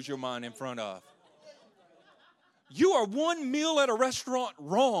need to lose your mind in front of. You are one meal at a restaurant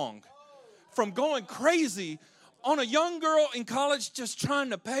wrong from going crazy on a young girl in college just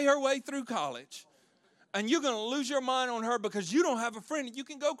trying to pay her way through college. And you're going to lose your mind on her because you don't have a friend that you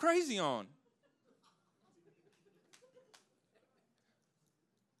can go crazy on.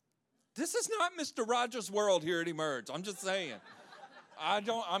 This is not Mr. Rogers' world here at Emerge. I'm just saying.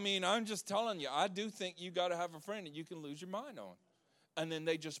 I'm just telling you, I do think you got to have a friend that you can lose your mind on. And then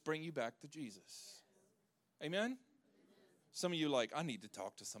they just bring you back to Jesus. Amen? Some of you like, I need to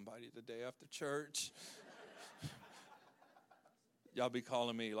talk to somebody today after church. Y'all be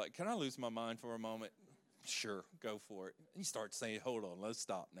calling me like, can I lose my mind for a moment? Sure, go for it. And you start saying, hold on, let's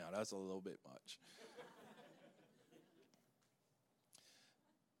stop now. That's a little bit much.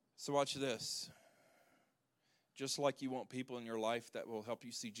 So watch this. Just like you want people in your life that will help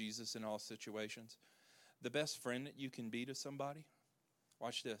you see Jesus in all situations, the best friend that you can be to somebody,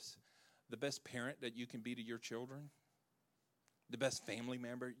 watch this, the best parent that you can be to your children, the best family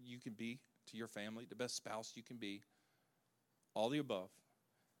member you can be to your family, the best spouse you can be, all the above,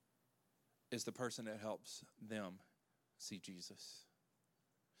 is the person that helps them see Jesus.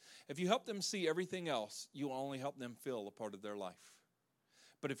 If you help them see everything else, you only help them feel a part of their life.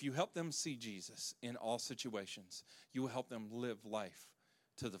 But if you help them see Jesus in all situations, you will help them live life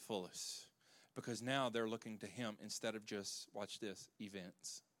to the fullest. Because now they're looking to him instead of just, watch this,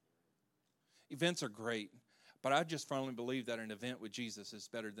 events. Events are great, but I just firmly believe that an event with Jesus is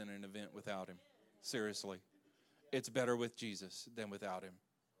better than an event without him. Seriously. It's better with Jesus than without him.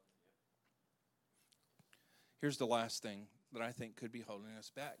 Here's the last thing that I think could be holding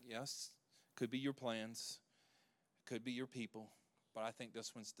us back. Yes, could be your plans, could be your people, but I think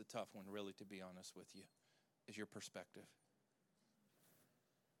this one's the tough one, really, to be honest with you, is your perspective.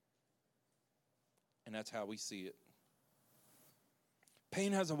 And that's how we see it.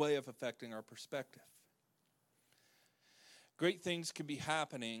 Pain has a way of affecting our perspective. Great things can be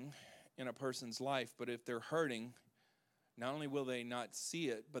happening in a person's life, but if they're hurting, not only will they not see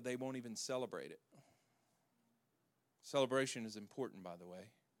it, but they won't even celebrate it. Celebration is important, by the way.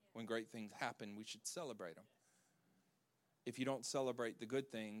 When great things happen, we should celebrate them. If you don't celebrate the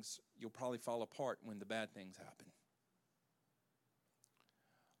good things, you'll probably fall apart when the bad things happen.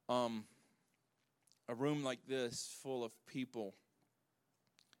 A room like this full of people,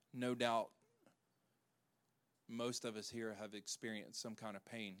 no doubt most of us here have experienced some kind of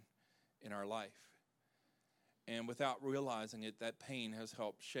pain in our life. And without realizing it, that pain has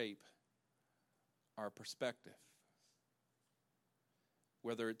helped shape our perspective.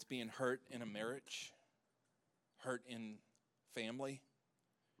 Whether it's being hurt in a marriage, hurt in family,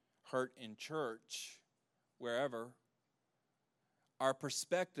 hurt in church, wherever, our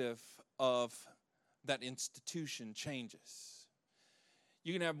perspective of that institution changes.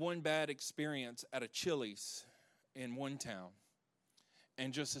 You can have one bad experience at a Chili's in one town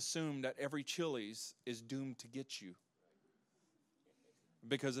and just assume that every Chili's is doomed to get you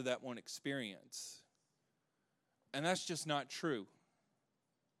because of that one experience. And that's just not true.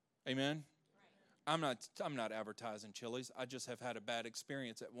 Amen? I'm not advertising Chili's. I just have had a bad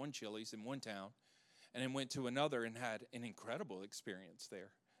experience at one Chili's in one town, and then went to another and had an incredible experience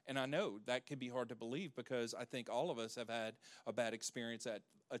there. And I know that can be hard to believe because I think all of us have had a bad experience at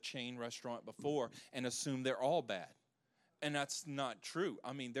a chain restaurant before and assume they're all bad. And that's not true.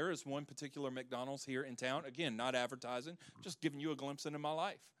 I mean, there is one particular McDonald's here in town. Again, not advertising, just giving you a glimpse into my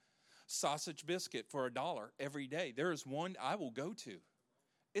life. Sausage biscuit for $1 every day. There is one I will go to.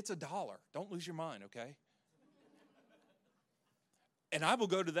 It's $1. Don't lose your mind, okay? And I will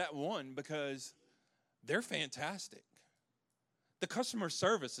go to that one because they're fantastic. The customer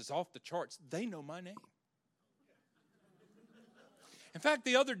service is off the charts. They know my name. In fact,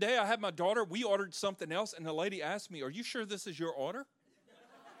 the other day I had my daughter, we ordered something else, and the lady asked me, "Are you sure this is your order?"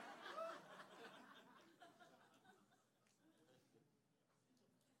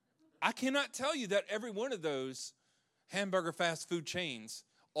 I cannot tell you that every one of those hamburger fast food chains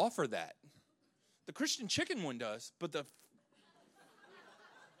offer that. The Christian Chicken one does, but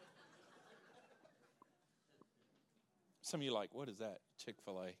some of you are like, what is that?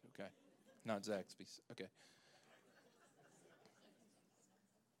 Chick-fil-A. Okay. Not Zaxby's. Okay.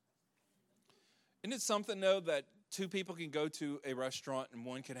 Isn't it something, though, that two people can go to a restaurant and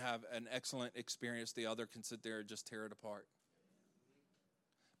one can have an excellent experience, the other can sit there and just tear it apart?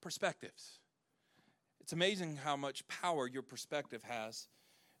 Perspectives. It's amazing how much power your perspective has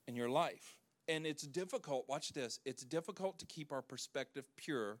in your life. And it's difficult, watch this, it's difficult to keep our perspective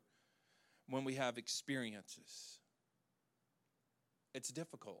pure when we have experiences. It's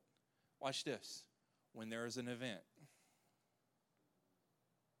difficult. Watch this. When there is an event,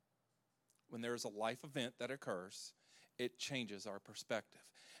 when there is a life event that occurs, it changes our perspective.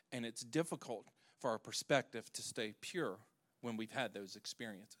 And it's difficult for our perspective to stay pure when we've had those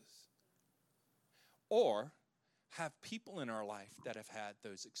experiences. Or have people in our life that have had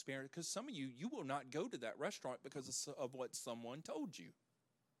those experiences. Because some of you will not go to that restaurant because of what someone told you.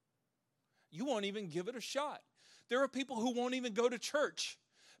 You won't even give it a shot. There are people who won't even go to church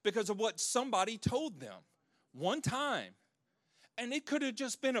because of what somebody told them one time. And it could have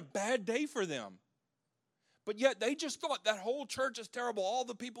just been a bad day for them. But yet they just thought that whole church is terrible. All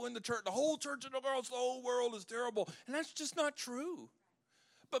the people in the church, the whole church in the whole world is terrible. And that's just not true.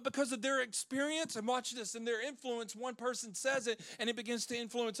 But because of their experience, and watch this, and their influence, one person says it, and it begins to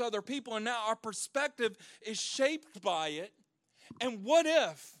influence other people. And now our perspective is shaped by it. And what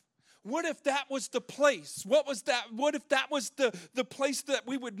if that was the place? What if that was the place that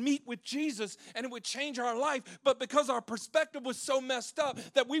we would meet with Jesus and it would change our life? But because our perspective was so messed up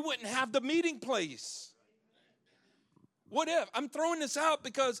that we wouldn't have the meeting place. What if? I'm throwing this out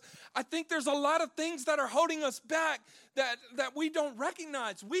because I think there's a lot of things that are holding us back that we don't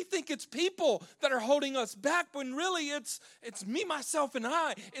recognize. We think it's people that are holding us back, when really it's me, myself, and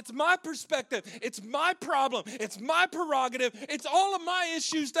I. It's my perspective. It's my problem. It's my prerogative. It's all of my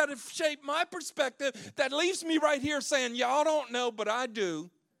issues that have shaped my perspective that leaves me right here saying, y'all don't know, but I do.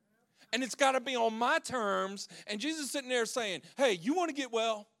 And it's got to be on my terms. And Jesus is sitting there saying, hey, you want to get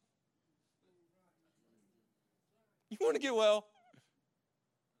well? You want to get well?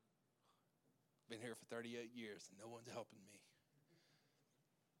 Been here for 38 years and no one's helping me.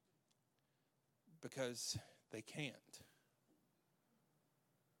 Because they can't.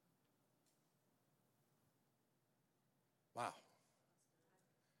 Wow.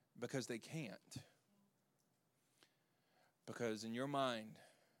 Because they can't. Because in your mind,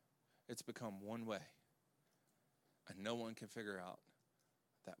 it's become one way. And no one can figure out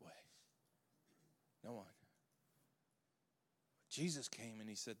that way. No one. Jesus came and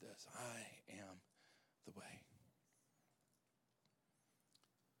he said this, I am the way.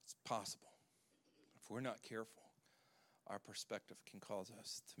 It's possible. If we're not careful, our perspective can cause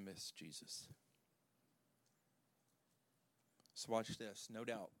us to miss Jesus. So watch this. No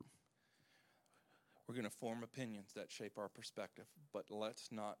doubt, we're going to form opinions that shape our perspective, but let's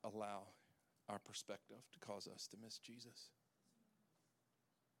not allow our perspective to cause us to miss Jesus.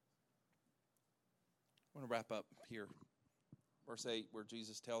 I want to wrap up here. Verse 8, where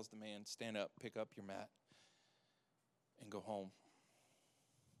Jesus tells the man, stand up, pick up your mat, and go home.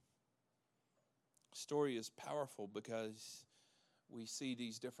 The story is powerful because we see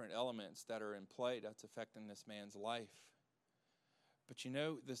these different elements that are in play that's affecting this man's life. But you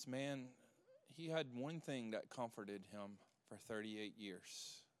know, this man, he had one thing that comforted him for 38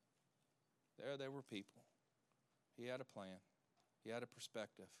 years. There were people. He had a plan. He had a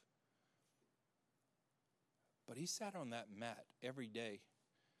perspective. But he sat on that mat every day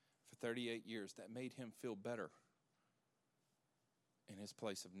for 38 years. That made him feel better in his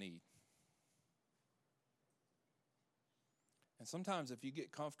place of need. And sometimes if you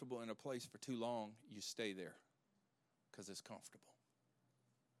get comfortable in a place for too long, you stay there because it's comfortable.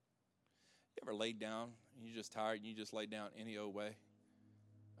 You ever laid down and you're just tired and you just laid down any old way?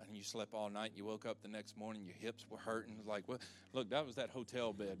 And you slept all night and you woke up the next morning, your hips were hurting. It's like, well, look, that was that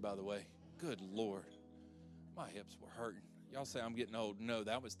hotel bed, by the way. Good Lord. My hips were hurting. Y'all say I'm getting old. No,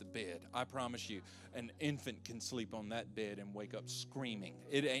 that was the bed. I promise you, an infant can sleep on that bed and wake up screaming.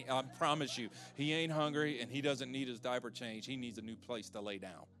 It ain't. I promise you, he ain't hungry and he doesn't need his diaper change. He needs a new place to lay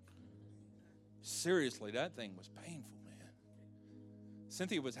down. Seriously, that thing was painful, man.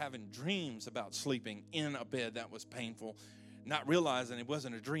 Cynthia was having dreams about sleeping in a bed that was painful, not realizing it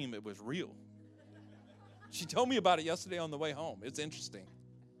wasn't a dream, it was real. She told me about it yesterday on the way home. It's interesting.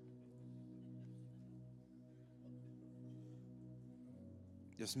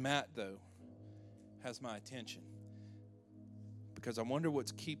 This mat, though, has my attention because I wonder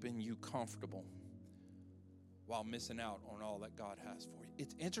what's keeping you comfortable while missing out on all that God has for you.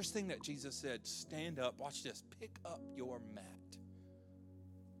 It's interesting that Jesus said, stand up, watch this, pick up your mat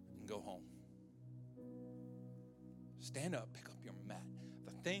and go home. Stand up, pick up your mat.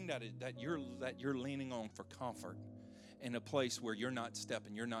 The thing that you're leaning on for comfort in a place where you're not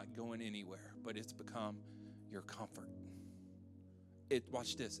stepping, you're not going anywhere, but it's become your comfort.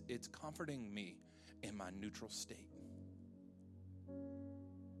 Watch this. It's comforting me in my neutral state.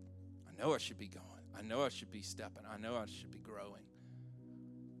 I know I should be going. I know I should be stepping. I know I should be growing.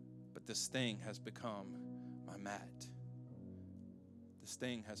 But this thing has become my mat. This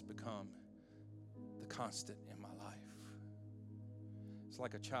thing has become the constant in my life. It's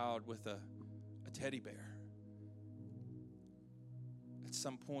like a child with a teddy bear. At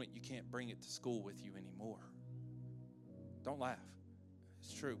some point, you can't bring it to school with you anymore. Don't laugh.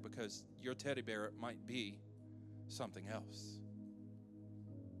 It's true, because your teddy bear might be something else.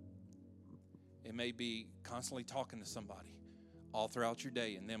 It may be constantly talking to somebody all throughout your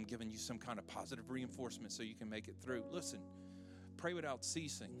day and them giving you some kind of positive reinforcement so you can make it through. Listen, pray without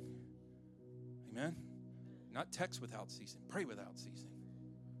ceasing. Amen? Not text without ceasing. Pray without ceasing.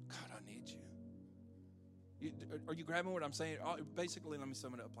 God, I need you. Are you grabbing what I'm saying? Basically, let me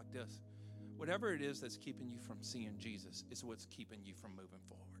sum it up like this. Whatever it is that's keeping you from seeing Jesus is what's keeping you from moving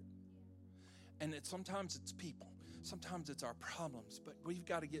forward. And sometimes it's people. Sometimes it's our problems. But we've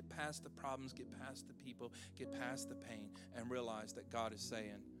got to get past the problems, get past the people, get past the pain, and realize that God is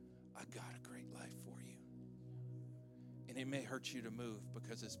saying, I got a great life for you. And it may hurt you to move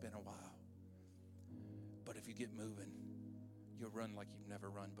because it's been a while. But if you get moving, you'll run like you've never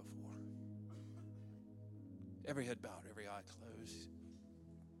run before. Every head bowed, every eye closed.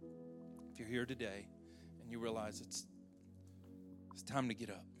 If you're here today and you realize it's time to get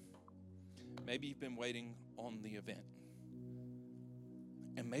up. Maybe you've been waiting on the event.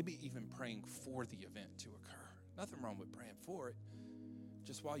 And maybe even praying for the event to occur. Nothing wrong with praying for it.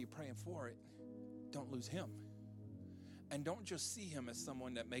 Just while you're praying for it, don't lose him. And don't just see him as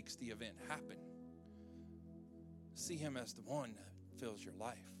someone that makes the event happen. See him as the one that fills your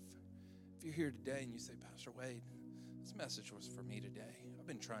life. If you're here today and you say, Pastor Wade, this message was for me today. I've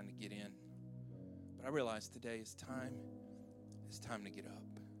been trying to get in. But I realize today is time. It's time to get up.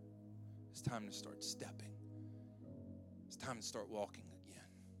 It's time to start stepping. It's time to start walking again.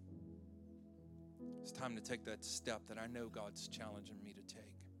 It's time to take that step that I know God's challenging me to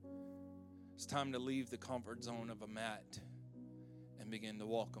take. It's time to leave the comfort zone of a mat and begin to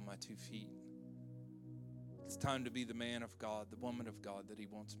walk on my 2 feet. It's time to be the man of God, the woman of God that he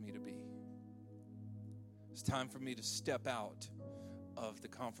wants me to be. It's time for me to step out of the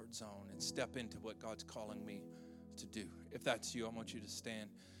comfort zone and step into what God's calling me to do. If that's you, I want you to stand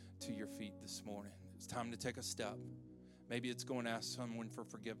to your feet this morning. It's time to take a step. Maybe it's going to ask someone for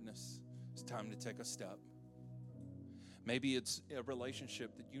forgiveness. It's time to take a step. Maybe it's a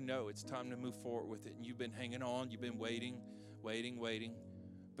relationship that you know it's time to move forward with it, and you've been hanging on, you've been waiting,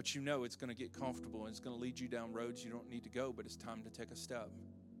 but you know it's going to get comfortable and it's going to lead you down roads you don't need to go, but it's time to take a step.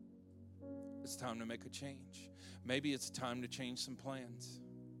 It's time to make a change. Maybe it's time to change some plans.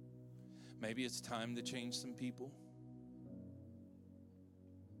 Maybe it's time to change some people.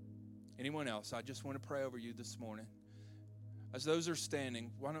 Anyone else? I just want to pray over you this morning. As those are standing,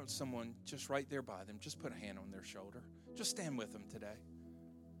 why don't someone just right there by them, just put a hand on their shoulder. Just stand with them today.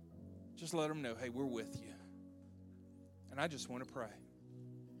 Just let them know, hey, we're with you. And I just want to pray.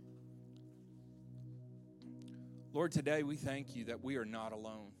 Lord, today we thank you that we are not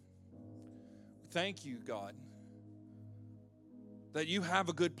alone. Thank you, God, that you have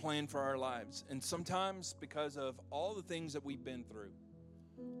a good plan for our lives. And sometimes because of all the things that we've been through,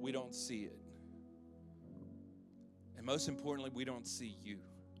 we don't see it. And most importantly, we don't see you.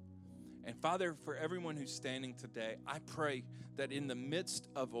 And Father, for everyone who's standing today, I pray that in the midst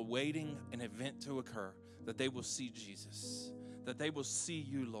of awaiting an event to occur, that they will see Jesus, that they will see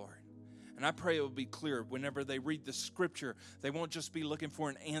you, Lord. And I pray it will be clear whenever they read the scripture, they won't just be looking for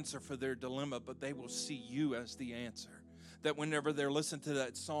an answer for their dilemma, but they will see you as the answer. That whenever they're listening to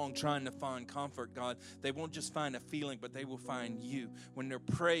that song trying to find comfort, God, they won't just find a feeling, but they will find you. When they're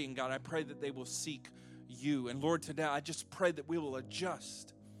praying, God, I pray that they will seek you. And Lord, today I just pray that we will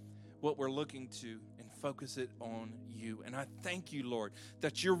adjust what we're looking to and focus it on you. And I thank you, Lord,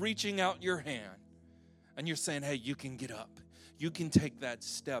 that you're reaching out your hand and you're saying, hey, you can get up. You can take that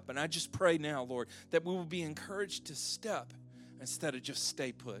step. And I just pray now, Lord, that we will be encouraged to step instead of just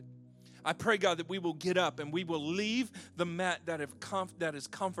stay put. I pray, God, that we will get up and we will leave the mat that has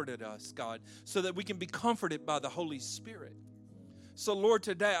comforted us, God, so that we can be comforted by the Holy Spirit. So, Lord,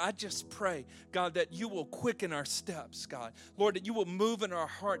 today I just pray, God, that you will quicken our steps, God. Lord, that you will move in our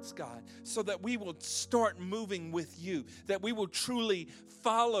hearts, God, so that we will start moving with you, that we will truly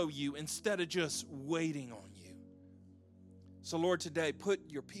follow you instead of just waiting on you. So, Lord, today put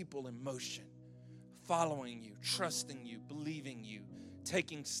your people in motion, following you, trusting you, believing you,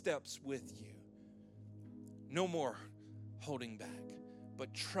 taking steps with you. No more holding back,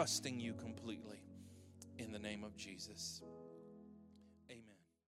 but trusting you completely in the name of Jesus.